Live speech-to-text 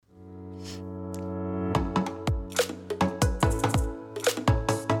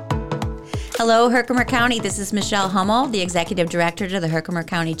Hello, Herkimer County. This is Michelle Hummel, the Executive Director to the Herkimer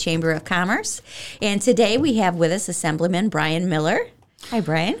County Chamber of Commerce. And today we have with us Assemblyman Brian Miller. Hi,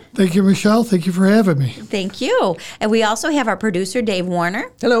 Brian. Thank you, Michelle. Thank you for having me. Thank you. And we also have our producer, Dave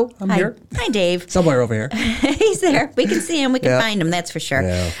Warner. Hello, I'm here. Hi, Dave. Somewhere over here. He's there. We can see him. We can find him, that's for sure.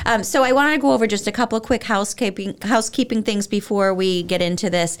 Yeah. So I wanted to go over just a couple of quick housekeeping things before we get into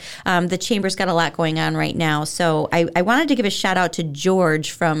this. The Chamber's got a lot going on right now. So I wanted to give a shout out to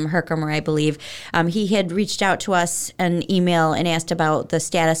George from Herkimer, I believe. He had reached out to us an email and asked about the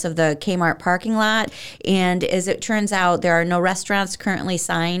status of the Kmart parking lot. And as it turns out, there are no restaurants currently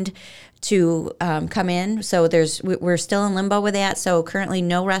signed to come in. So we're still in limbo with that. So currently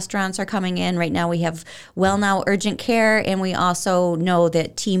no restaurants are coming in. Right now we have WellNow Urgent Care, and we also know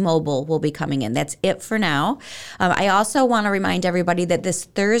that T-Mobile will be coming in. That's it for now. I also want to remind everybody that this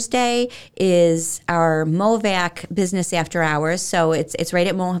Thursday is our MOVAC Business After Hours. So it's right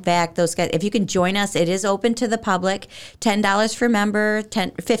at MOVAC. Those guys, if you can join us, it is open to the public. $10 for member,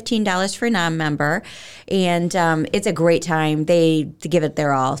 $15 for non-member. And it's a great time. They give it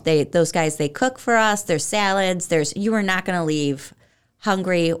their all. Those guys, they cook for us. There's salads. You are not going to leave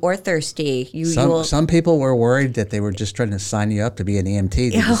hungry or thirsty. Some people were worried that they were just trying to sign you up to be an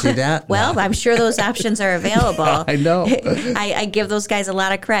EMT. Did you see that? Well, I'm sure those options are available. I know. I give those guys a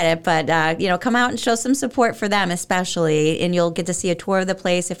lot of credit, but come out and show some support for them, especially, and you'll get to see a tour of the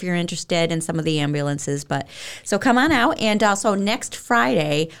place if you're interested in some of the ambulances. So come on out, and also next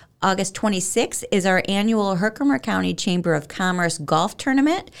Friday, August 26th is our annual Herkimer County Chamber of Commerce golf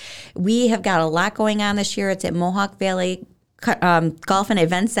tournament. We have got a lot going on this year. It's at Mohawk Valley Golf and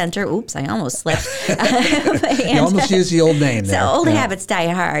Event Center. Oops, I almost slipped. You almost used the old name there. So old habits die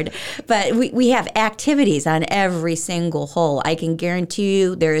hard. But we have activities on every single hole. I can guarantee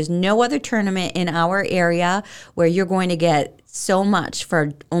you there is no other tournament in our area where you're going to get so much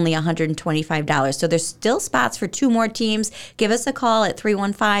for only $125. So there's still spots for 2 more teams. Give us a call at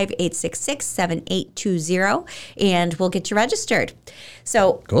 315-866-7820, and we'll get you registered.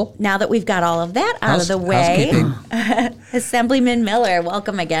 So cool. Now that we've got all of that out of the way, Assemblyman Miller,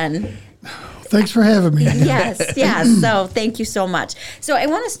 welcome again. Thanks for having me. Yes. So thank you so much. So I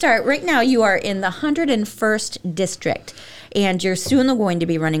want to start, right now you are in the 101st District, and you're soon going to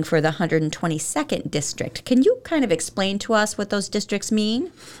be running for the 122nd District. Can you kind of explain to us what those districts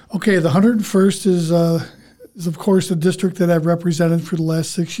mean? Okay, the 101st is of course the district that I've represented for the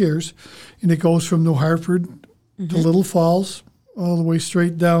last 6 years, and it goes from New Hartford to Little Falls, all the way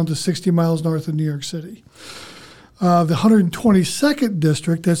straight down to 60 miles north of New York City. The 122nd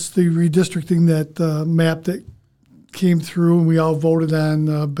District, that's the redistricting that map that came through and we all voted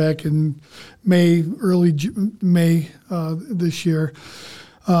on back in May, early May this year,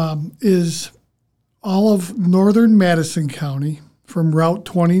 is all of northern Madison County from Route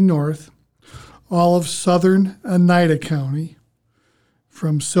 20 north, all of southern Oneida County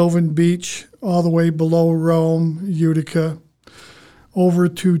from Sylvan Beach all the way below Rome, Utica, over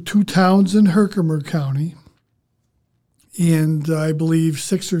to 2 towns in Herkimer County, and I believe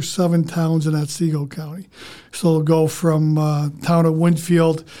 6 or 7 towns in Otsego County. So it'll go from town of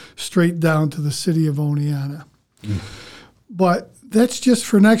Winfield straight down to the city of Oneonta. But that's just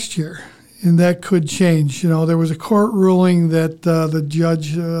for next year, and that could change. There was a court ruling that the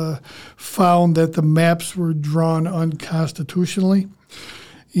judge found that the maps were drawn unconstitutionally,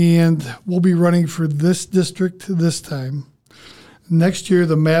 and we'll be running for this district this time. Next year,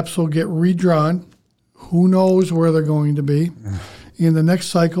 the maps will get redrawn. Who knows where they're going to be? In the next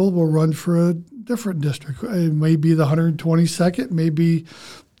cycle, we'll run for a different district. It may be the 122nd, maybe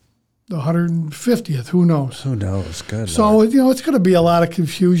the 150th. Who knows? Who knows? Good. So, Lord. It's going to be a lot of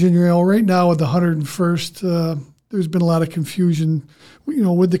confusion. Right now with the 101st, there's been a lot of confusion,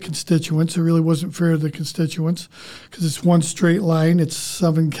 with the constituents. It really wasn't fair to the constituents because it's one straight line. It's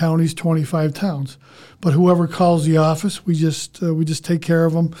 7 counties, 25 towns. But whoever calls the office, we just take care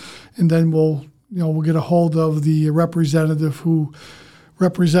of them, and then we'll get a hold of the representative who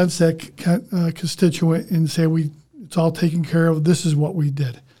represents that constituent and say it's all taken care of. This is what we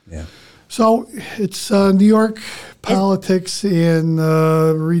did. Yeah. So it's New York politics and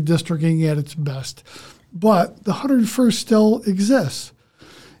redistricting at its best. But the 101st still exists.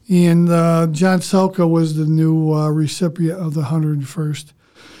 And John Selka was the new recipient of the 101st.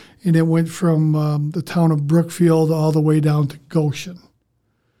 And it went from the town of Brookfield all the way down to Goshen.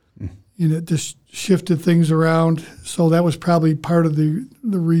 And it just shifted things around. So that was probably part of the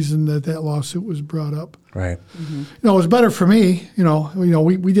reason that lawsuit was brought up. Right. Mm-hmm. It was better for me.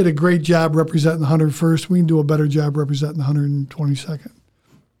 We did a great job representing the 101st. We can do a better job representing the 122nd.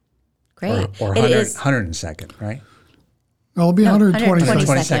 Great. Or 102nd, right? Well, it'll be No, 122nd.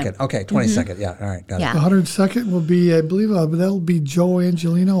 122nd. 22nd. Okay, 22nd. Yeah, all got Yeah. it. The 102nd will be, I believe, that'll be Joe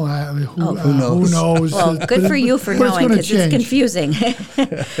Angelino. Who knows? Who knows? Well, good for you for but knowing, gonna because it's change. confusing.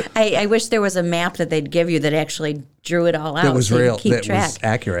 I wish there was a map that they'd give you that actually drew it all out. was so you real, could keep that track. was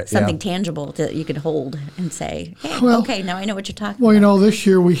accurate, yeah. Something tangible that you could hold and say, hey, Well- okay, now I know what you're talking Well, about. this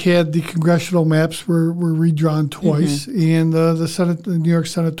year we had the congressional maps were redrawn twice, and the New York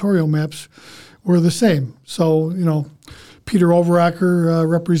senatorial maps were the same. So, Peter Overacker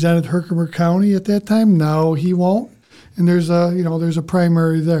represented Herkimer County at that time. Now he won't, and there's a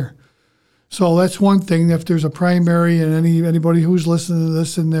primary there. So that's one thing. If there's a primary, and anybody who's listening to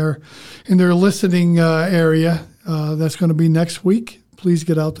this in their listening area, that's going to be next week. Please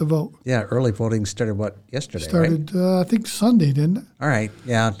get out to vote. Yeah, early voting started, yesterday, right? Started, I think, Sunday, didn't it? All right.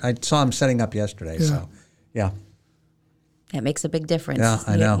 Yeah, I saw him setting up yesterday. Yeah. So, yeah. That makes a big difference. Yeah,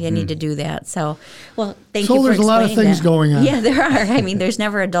 I know. You need to do that. So, well, thank So you for there's a lot of explaining things that. going on. Yeah, there are. I mean, there's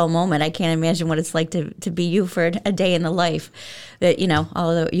never a dull moment. I can't imagine what it's like to be you for a day in the life that,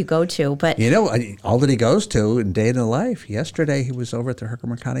 all that you go to. But All that he goes to in day in the life. Yesterday, he was over at the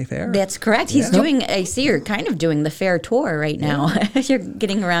Herkimer County Fair. that's correct. He's I see you're kind of doing the fair tour right now. You're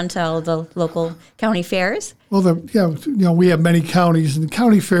getting around to all the local county fairs. Well, we have many counties, and the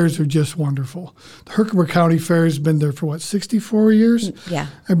county fairs are just wonderful. The Herkimer County Fair has been there for 64 years? Yeah.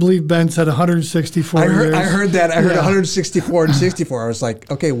 I believe Ben said 164 years. I heard that. I heard Yeah. 164 and 64. I was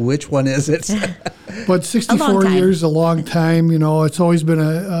like, okay, which one is it? But 64 time. years is a long time. It's always been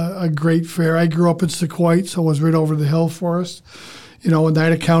a great fair. I grew up in Sequoia, so it was right over the hill for us.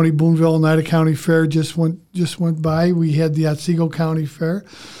 Oneida County, Boonville, Oneida County Fair just went by. We had the Otsego County Fair.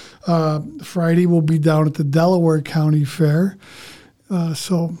 Friday we'll be down at the Delaware County Fair.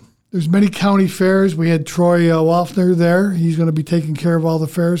 So there's many county fairs. We had Troy Wolfner there. He's going to be taking care of all the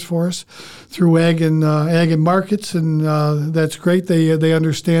fairs for us through Ag and Markets, and that's great. They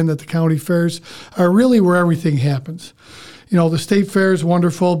understand that the county fairs are really where everything happens. The state fair is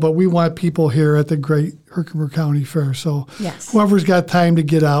wonderful, but we want people here at the great Herkimer County Fair. So Yes. whoever's got time to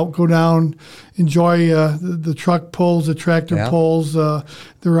get out, go down, enjoy the truck pulls, the tractor pulls.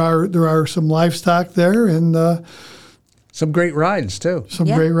 There are some livestock there, and Some great rides, too. some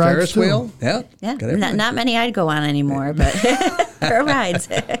Yeah. great rides Ferris too. wheel. Yeah. Yeah, Got everything. not many I'd go on anymore, but for rides.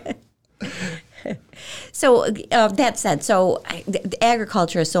 So that said, the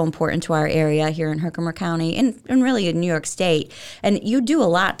agriculture is so important to our area here in Herkimer County and really in New York State. And you do a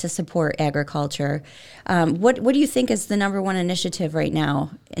lot to support agriculture. What do you think is the number one initiative right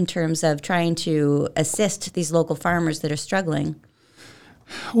now in terms of trying to assist these local farmers that are struggling?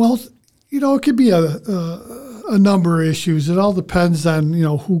 Well, it could be a number of issues. It all depends on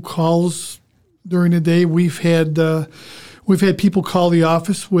who calls during the day. We've had people call the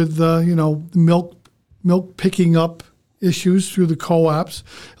office with milk picking up issues through the co-ops.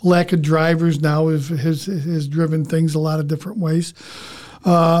 Lack of drivers now has driven things a lot of different ways.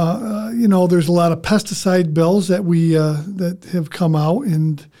 There's a lot of pesticide bills that have come out,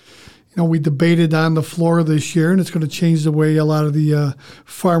 and we debated on the floor this year, and it's going to change the way a lot of the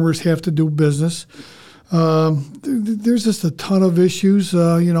farmers have to do business. There's just a ton of issues.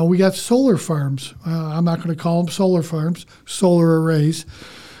 We got solar farms. I'm not going to call them solar farms, solar arrays.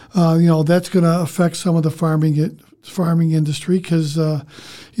 That's going to affect some of the farming industry because, a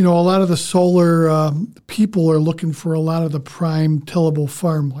lot of the solar people are looking for a lot of the prime tillable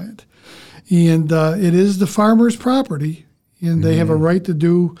farmland. And it is the farmer's property, and they have a right to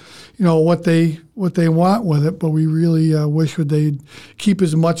do, what they want with it. But we really wish they'd keep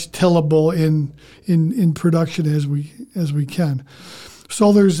as much tillable in production as we can.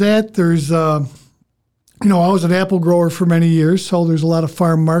 So there's that. There's I was an apple grower for many years, so there's a lot of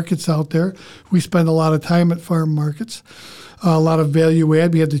farm markets out there. We spend a lot of time at farm markets. A lot of value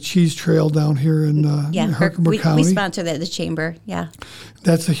add. We have the cheese trail down here in Herkimer County. We sponsor that at the chamber. Yeah.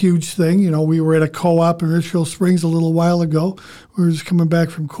 That's a huge thing. We were at a co-op in Richfield Springs a little while ago. We were just coming back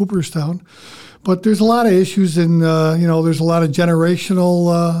from Cooperstown. But there's a lot of issues, and there's a lot of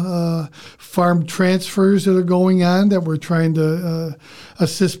generational farm transfers that are going on that we're trying to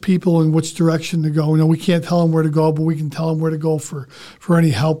assist people in which direction to go. We can't tell them where to go, but we can tell them where to go for any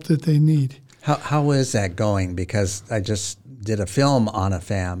help that they need. How is that going? Because I just did a film on a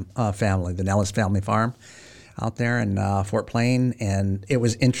family, the Nellis Family Farm, out there in Fort Plain, and it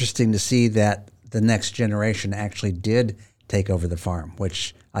was interesting to see that the next generation actually did take over the farm,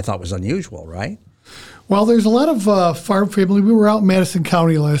 which I thought was unusual, right? Well, there's a lot of farm family. We were out in Madison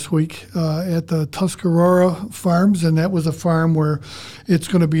County last week at the Tuscarora Farms, and that was a farm where it's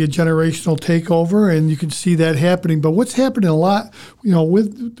going to be a generational takeover, and you can see that happening. But what's happening a lot,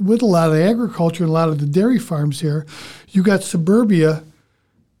 with a lot of the agriculture and a lot of the dairy farms here, you got suburbia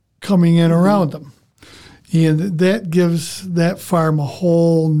coming in around them. And that gives that farm a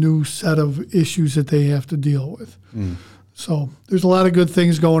whole new set of issues that they have to deal with. So there's a lot of good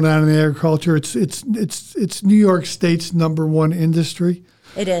things going on in agriculture. It's New York State's number one industry.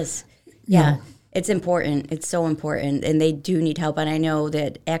 It is. Yeah. It's important. It's so important. And they do need help. And I know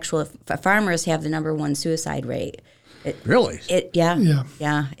that actual farmers have the number one suicide rate. Really? Yeah.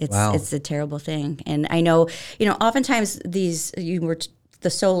 Yeah. It's a terrible thing. And I know, oftentimes the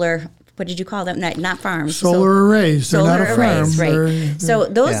solar, what did you call them? Not farms. Solar arrays. They're not a farm. Right. So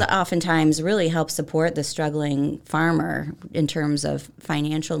those oftentimes really help support the struggling farmer in terms of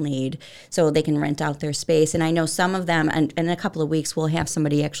financial need, so they can rent out their space. And I know some of them, and in a couple of weeks, we'll have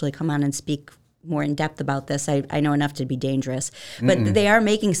somebody actually come on and speak more in depth about this. I know enough to be dangerous. But they are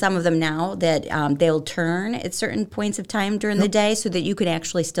making some of them now that they'll turn at certain points of time during the day so that you can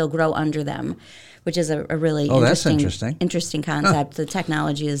actually still grow under them, which is a really interesting concept. The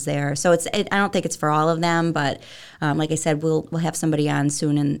technology is there. So I don't think it's for all of them, but like I said, we'll have somebody on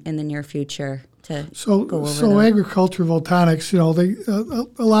soon in the near future to go over So agriculture voltaics,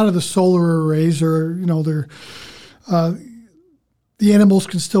 a lot of the solar arrays are, they're the animals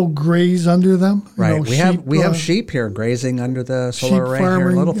can still graze under them. Right. We have sheep here grazing under the solar array farming, here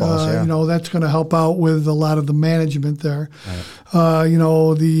in Little Falls. That's going to help out with a lot of the management there. Right.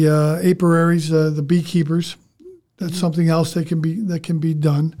 The apiaries, the beekeepers. That's something else that can be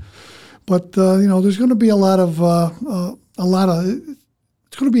done. But there's going to be it's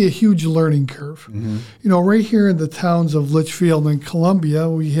going to be a huge learning curve. Right here in the towns of Litchfield and Columbia,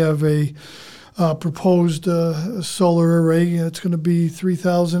 we have a proposed solar array. It's going to be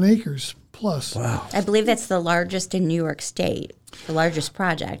 3,000 acres plus. Wow! I believe that's the largest in New York State, the largest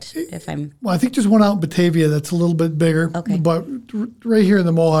project. Well, I think there's one out in Batavia that's a little bit bigger. Okay. But right here in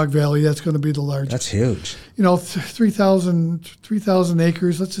the Mohawk Valley, that's going to be the largest. That's huge. 3,000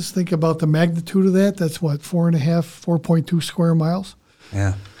 acres. Let's just think about the magnitude of that. That's what, 4.2 square miles.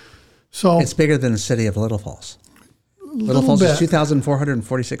 Yeah. So it's bigger than the city of Little Falls. Little Falls is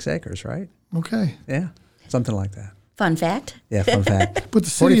 2,446 acres, right? Okay. Yeah, something like that. Fun fact. Yeah, fun fact. But the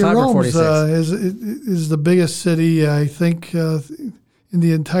city of Rome is the biggest city, I think, in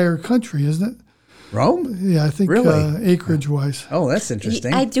the entire country, isn't it? Rome? Yeah, I think really? Acreage-wise. Oh, that's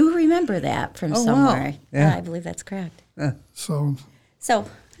interesting. I do remember that from somewhere. Wow. Yeah. I believe that's correct. Yeah. So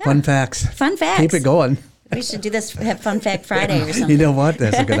fun facts. Fun facts. Keep it going. We should do this, have Fun Fact Friday or something. You know what?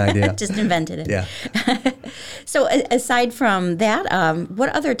 That's a good idea. Just invented it. Yeah. So aside from that, what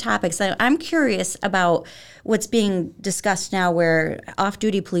other topics? I'm curious about what's being discussed now where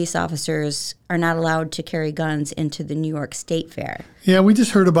off-duty police officers are not allowed to carry guns into the New York State Fair. Yeah, we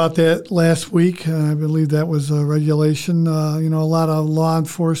just heard about that last week. I believe that was a regulation. A lot of law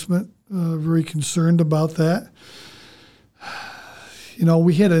enforcement very concerned about that.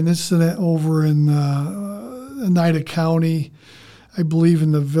 We had an incident over in Oneida County, I believe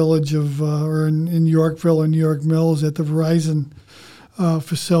in the village of, or in Yorkville and New York Mills at the Verizon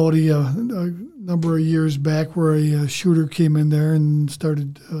facility a number of years back, where a shooter came in there and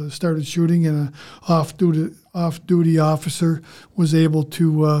started shooting, and an off-duty officer was able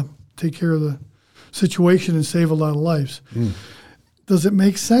to take care of the situation and save a lot of lives. Does it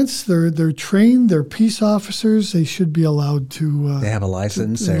make sense? They're trained. They're peace officers. They should be allowed to. They have a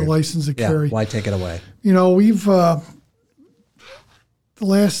license. A license to carry. Why take it away? We've the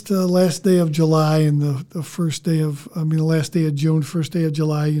last day of July and the last day of June, first day of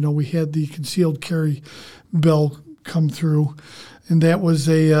July. We had the concealed carry bill come through, and that was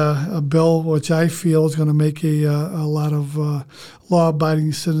a bill which I feel is going to make a lot of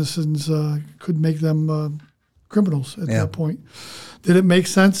law-abiding citizens could make them criminals at that point. Did it make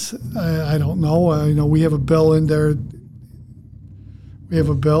sense? I don't know. We have a bill in there. We have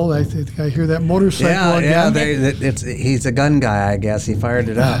a bill. I think I hear that motorcycle again. Yeah, he's a gun guy, I guess. He fired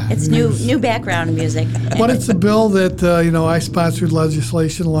it up. It's new background music. But it's a bill that, I sponsored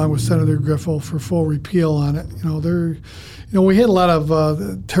legislation along with Senator Griffel for full repeal on it. We had a lot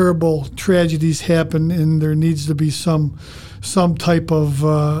of terrible tragedies happen, and there needs to be some type of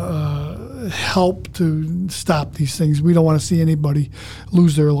help to stop these things. We don't want to see anybody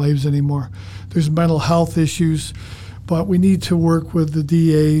lose their lives anymore. There's mental health issues, But we need to work with the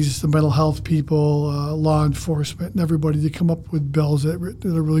DAs, the mental health people, law enforcement, and everybody to come up with bills that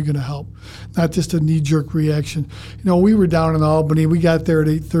are really going to help, not just a knee-jerk reaction. We were down in Albany. We got there at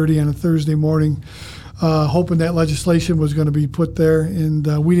 8:30 on a Thursday morning, hoping that legislation was going to be put there, and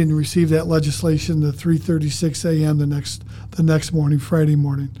we didn't receive that legislation to 3:36 a.m. the next morning, Friday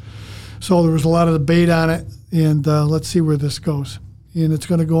morning. So there was a lot of debate on it, and let's see where this goes. And it's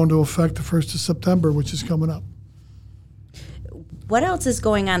going to go into effect the 1st of September, which is coming up. What else is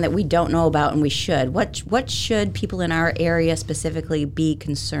going on that we don't know about and we should? What should people in our area specifically be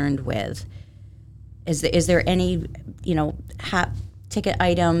concerned with? Is there any, hot ticket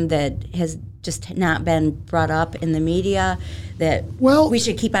item that has just not been brought up in the media that we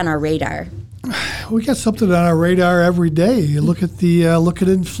should keep on our radar? We got something on our radar every day. You look at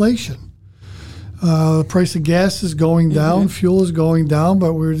inflation. The price of gas is going down, fuel is going down,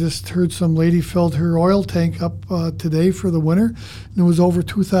 but we just heard some lady filled her oil tank up today for the winter, and it was over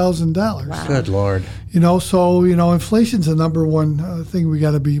 $2,000. Wow. Good Lord! So inflation's the number one thing we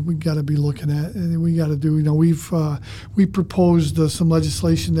got to be looking at, and we got to do. We proposed some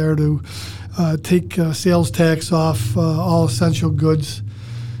legislation there to take sales tax off all essential goods.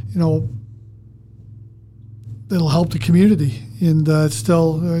 That'll help the community, and it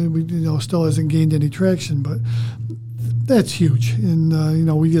still hasn't gained any traction, but that's huge, and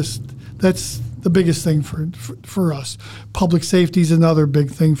that's the biggest thing for us. Public safety is another big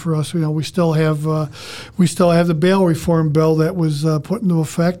thing for us. We still have the bail reform bill that was put into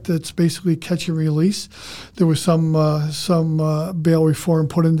effect. It's basically catch and release. There was some bail reform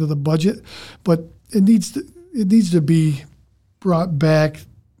put into the budget, but it needs to be brought back.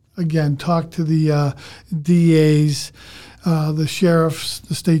 Again, talk to the DAs, the sheriffs,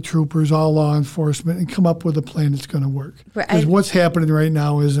 the state troopers, all law enforcement, and come up with a plan that's going to work. Because what's happening right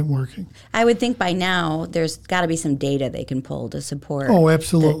now isn't working. I would think by now there's got to be some data they can pull to support. Oh,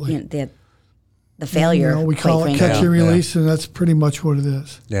 absolutely. The failure. We call it catch and release, and that's pretty much what it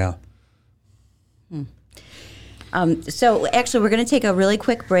is. Yeah. So actually, we're going to take a really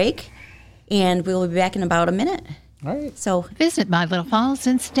quick break, and we'll be back in about a minute. All right. So visit My Little Falls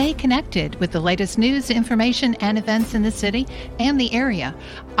and stay connected with the latest news, information, and events in the city and the area.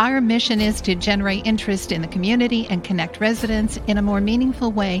 Our mission is to generate interest in the community and connect residents in a more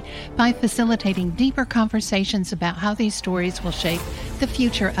meaningful way by facilitating deeper conversations about how these stories will shape the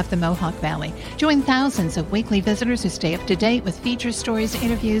future of the Mohawk Valley. Join thousands of weekly visitors who stay up to date with feature stories,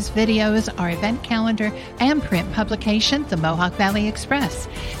 interviews, videos, our event calendar, and print publication, the Mohawk Valley Express.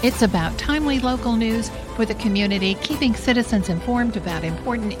 It's about timely local news for the community, keeping citizens informed about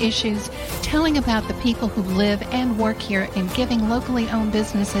important issues, telling about the people who live and work here, and giving locally owned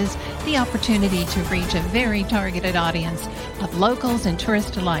businesses the opportunity to reach a very targeted audience of locals and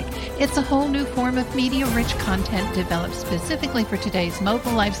tourists alike. It's a whole new form of media-rich content developed specifically for today's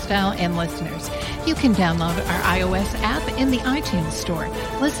mobile lifestyle and listeners. You can download our iOS app in the iTunes Store,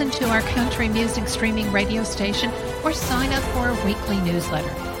 listen to our country music streaming radio station, or sign up for a weekly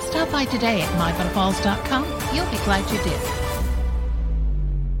newsletter. Stop by today at mylittlefalls.com. You'll be glad you did.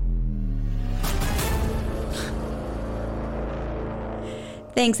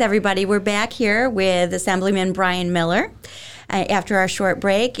 thanks, everybody. We're back here with Assemblyman Brian Miller after our short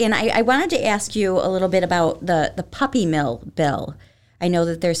break. And I wanted to ask you a little bit about the puppy mill bill. I know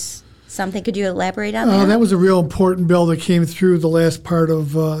that there's something. Could you elaborate on that? That was a real important bill that came through the last part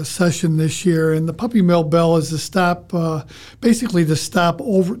of session this year. And the puppy mill bill is to stop, basically to stop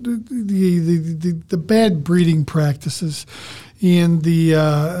over the bad breeding practices and the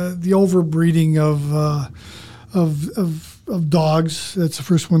overbreeding of dogs. That's the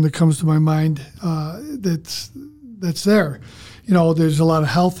first one that comes to my mind. That's there. You know, there's a lot of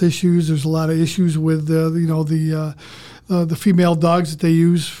health issues. There's a lot of issues with the female dogs that they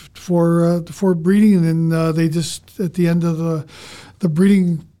use for breeding, and then they just at the end of the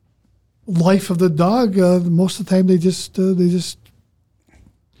breeding life of the dog, most of the time they just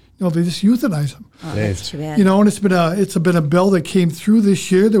euthanize them. Oh, that's too bad. You know, and it's been a bill that came through this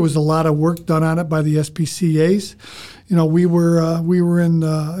year. There was a lot of work done on it by the SPCA's. You know, we were in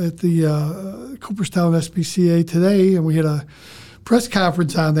at the Cooperstown SPCA today, and we had a press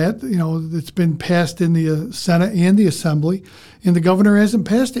conference on that. You know, it's been passed in the Senate and the Assembly, and the governor hasn't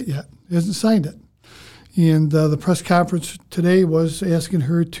passed it yet, hasn't signed it. And the press conference today was asking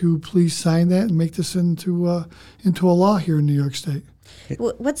her to please sign that and make this into a law here in New York State.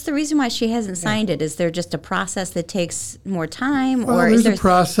 What's the reason why she hasn't signed it? Is there just a process that takes more time, well, or there's is there a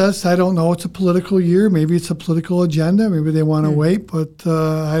process? I don't know. It's a political year. Maybe it's a political agenda. Maybe they want to wait, but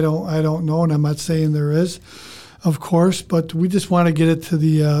I don't know, and I'm not saying there is, of course. But we just want to get it to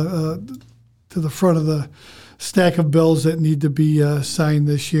the front of the stack of bills that need to be signed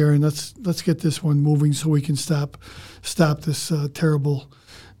this year, and let's get this one moving so we can stop this terrible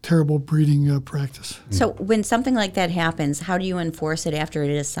breeding practice. So when something like that happens, how do you enforce it after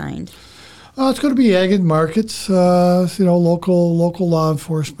it is signed? It's going to be ag and markets. Local law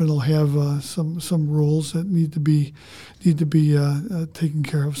enforcement will have some rules that need to be taken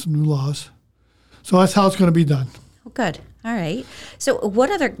care of, some new laws. So that's how it's going to be done. Oh, good. All right. So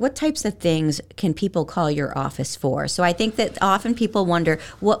what types of things can people call your office for? So I think that often people wonder,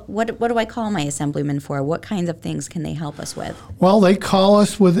 what do I call my assemblyman for? What kinds of things can they help us with? Well, they call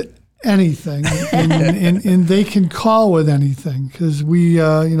us with anything, and they can call with anything because we're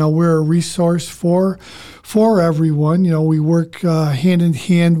a resource for everyone. We work hand in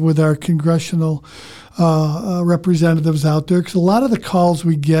hand with our congressional representatives out there because a lot of the calls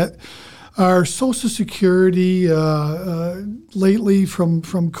we get are Social Security. Lately from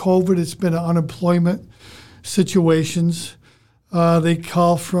COVID, it's been unemployment situations. They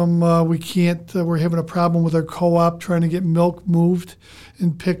call from we're having a problem with our co-op trying to get milk moved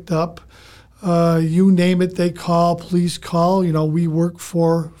and picked up. You name it, they call. Please call. We work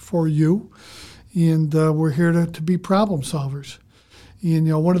for you, and we're here to be problem solvers.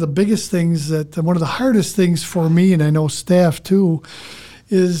 And one of the hardest things for me, and I know staff too,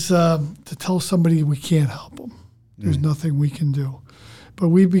 is to tell somebody we can't help them. There's nothing we can do. But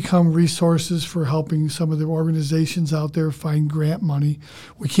we become resources for helping some of the organizations out there find grant money.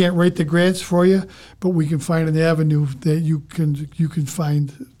 We can't write the grants for you, but we can find an avenue that you can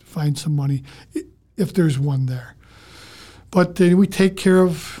find some money if there's one there. But we take care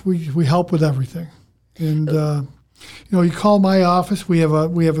of, we help with everything. And you call my office. We have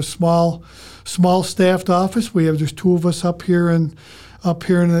a small staffed office. There's two of us up here at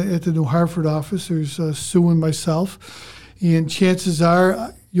the New Hartford office. There's Sue and myself. And chances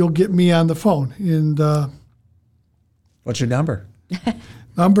are you'll get me on the phone. And what's your number?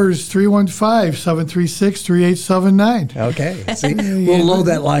 Number is 315-736-3879. Okay. See, we'll load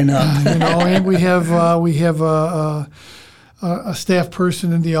that line up. And we have a staff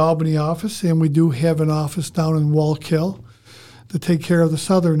person in the Albany office, and we do have an office down in Wallkill to take care of the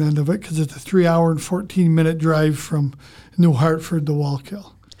southern end of it because it's a 3-hour and 14-minute drive from New Hartford to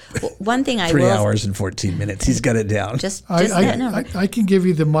Wallkill. Well, one thing 3 hours and 14 minutes. He's got it down. I can give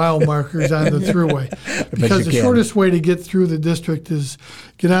you the mile markers on the thruway because the shortest way to get through the district is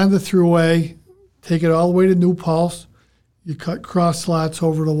get on the thruway, take it all the way to New Paltz. You cut cross slots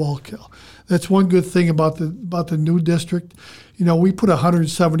over to Wallkill. That's one good thing about the new district. We put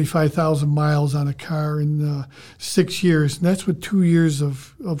 175,000 miles on a car in 6 years, and that's with 2 years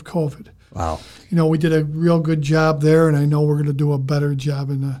of COVID. Wow. We did a real good job there, and I know we're going to do a better job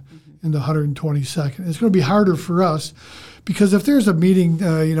in the 122nd. It's going to be harder for us because if there's a meeting,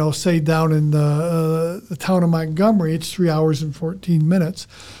 say down in the town of Montgomery, it's 3 hours and 14 minutes.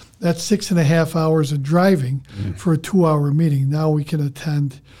 That's 6.5 hours of driving for a 2-hour meeting. Now we can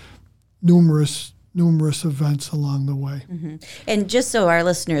attend numerous events along the way. Mm-hmm. And just so our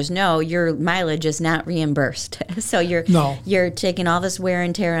listeners know, your mileage is not reimbursed. So you're taking all this wear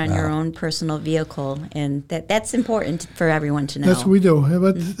and tear on your own personal vehicle, and that's important for everyone to know. That's what we do.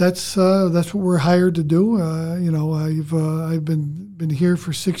 But that's what we're hired to do. I've been here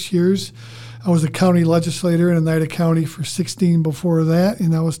for 6 years. I was a county legislator in Oneida County for 16 before that,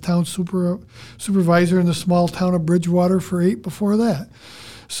 and I was town supervisor in the small town of Bridgewater for 8 before that.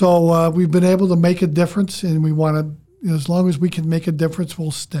 So we've been able to make a difference, and we want to, as long as we can make a difference, we'll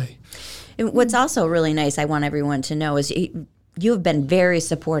stay. And what's also really nice, I want everyone to know, is you have been very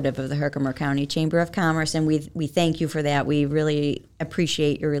supportive of the Herkimer County Chamber of Commerce, and we thank you for that. We really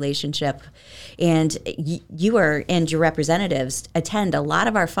appreciate your relationship. And you and your representatives attend a lot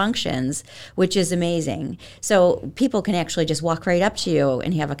of our functions, which is amazing. So people can actually just walk right up to you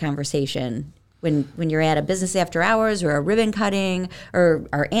and have a conversation. When you're at a business after hours or a ribbon cutting or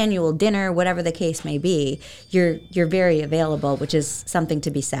our annual dinner, whatever the case may be, you're very available, which is something to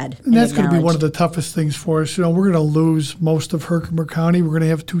be said. And that's going to be one of the toughest things for us. We're going to lose most of Herkimer County. We're going to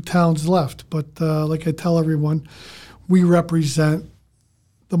have 2 towns left. But like I tell everyone, we represent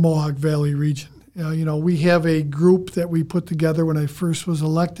the Mohawk Valley region. We have a group that we put together when I first was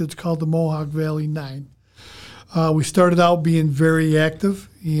elected. It's called the Mohawk Valley 9. We started out being very active,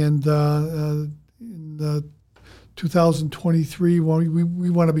 and in 2023, we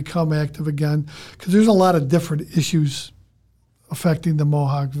want to become active again because there's a lot of different issues affecting the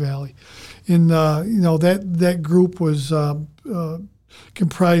Mohawk Valley. And that group was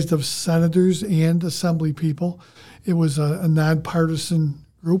comprised of senators and assembly people. It was a nonpartisan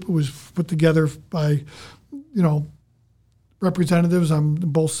group. It was put together by representatives on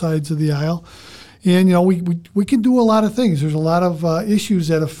both sides of the aisle. And, we can do a lot of things. There's a lot of issues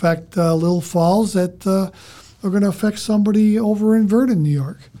that affect Little Falls that are going to affect somebody over in Vernon, New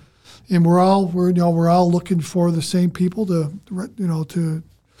York. And we're all looking for the same people to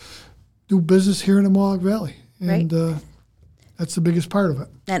do business here in the Mohawk Valley. And that's the biggest part of it.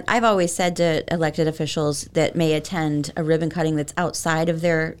 And I've always said to elected officials that may attend a ribbon cutting that's outside of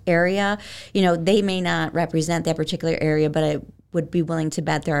their area, they may not represent that particular area, but I would be willing to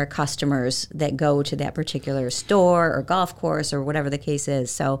bet there are customers that go to that particular store or golf course or whatever the case is.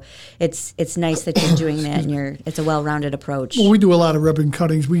 So it's nice that you're doing that, and it's a well-rounded approach. Well, we do a lot of ribbon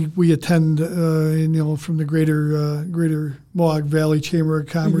cuttings. We attend, from the greater Mohawk Valley Chamber of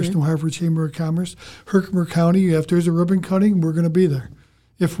Commerce, New Hartford Chamber of Commerce, Herkimer County. If there's a ribbon cutting, we're going to be there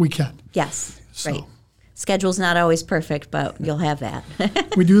if we can. Yes, right. Schedule's not always perfect, but you'll have that.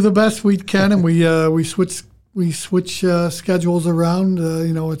 We do the best we can, and we switch schedules around.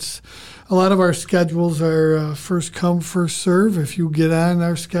 It's a lot of our schedules are first come, first serve. If you get on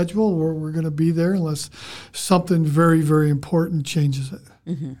our schedule, we're going to be there unless something very, very important changes it.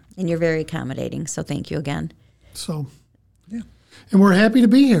 Mm-hmm. And you're very accommodating, so thank you again. So, yeah. And we're happy to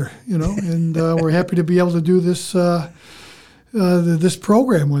be here, and we're happy to be able to do this this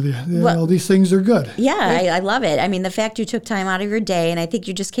program with you. These things are good. Yeah, I love it. I mean, the fact you took time out of your day, and I think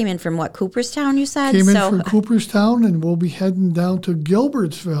you just came in from Cooperstown, you said? Came in from Cooperstown, and we'll be heading down to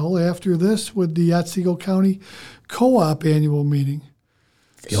Gilbertsville after this with the Otsego County Co-op annual meeting.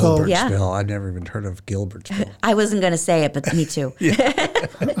 Gilbertsville. I've never even heard of Gilbertsville. I wasn't going to say it, but me too.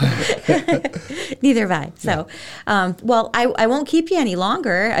 Neither have I. So, I won't keep you any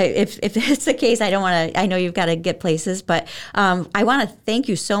longer. If it's the case, I don't want to. I know you've got to get places, but I want to thank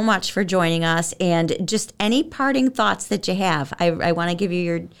you so much for joining us, and just any parting thoughts that you have. I want to give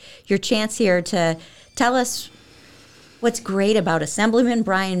you your chance here to tell us what's great about Assemblyman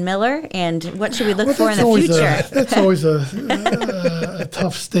Brian Miller, and what should we look for in the future? That's always a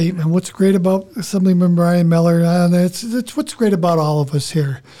tough statement. What's great about Assemblyman Brian Miller? It's what's great about all of us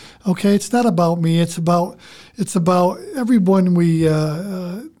here. Okay, it's not about me. It's about everyone.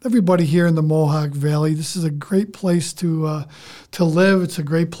 Everybody here in the Mohawk Valley. This is a great place to live. It's a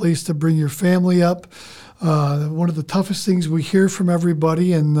great place to bring your family up. One of the toughest things we hear from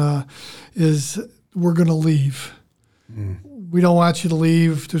everybody is we're going to leave. We don't want you to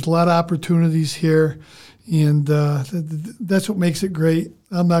leave. There's a lot of opportunities here, and that's what makes it great.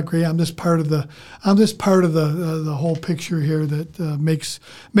 I'm not great. I'm just part of the whole picture here that makes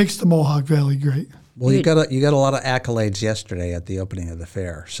the Mohawk Valley great. Well, you got a lot of accolades yesterday at the opening of the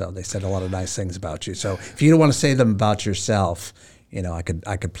fair. So they said a lot of nice things about you. So if you don't want to say them about yourself, I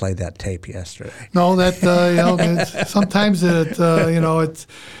could play that tape yesterday. No, sometimes it's.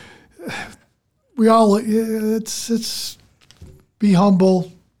 We all, it's be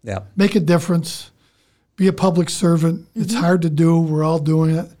humble, make a difference, be a public servant. Mm-hmm. It's hard to do. We're all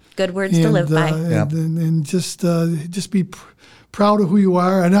doing it. Good words to live by. And just be proud of who you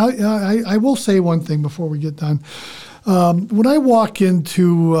are. And I will say one thing before we get done. When I walk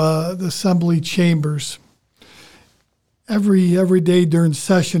into the Assembly chambers every day during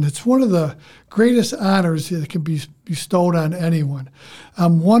session, it's one of the greatest honors that can be bestowed on anyone.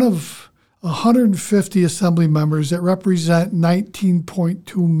 I'm one of 150 assembly members that represent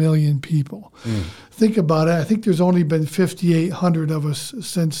 19.2 million people. Think about it. I think there's only been 5,800 of us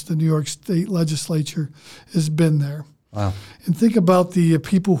since the New York State Legislature has been there. Wow. And think about the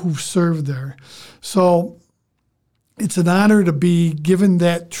people who've served there. So it's an honor to be given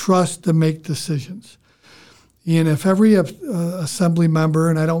that trust to make decisions. And if every assembly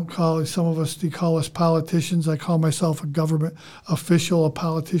member, and I don't call some of us, they call us politicians. I call myself a government official. A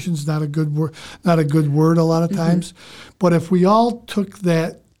politician's not a good word a lot of times. But if we all took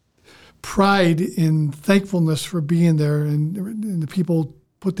that pride in thankfulness for being there, and the people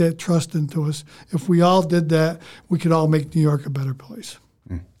put that trust into us, if we all did that, we could all make New York a better place.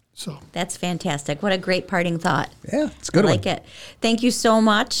 So that's fantastic. What a great parting thought. Yeah, it's a good one. I like it. Thank you so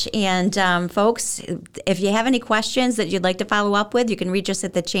much. And folks, if you have any questions that you'd like to follow up with, you can reach us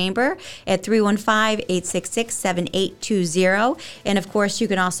at the chamber at 315-866-7820. And of course, you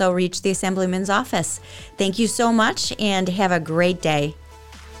can also reach the Assemblyman's office. Thank you so much, and have a great day.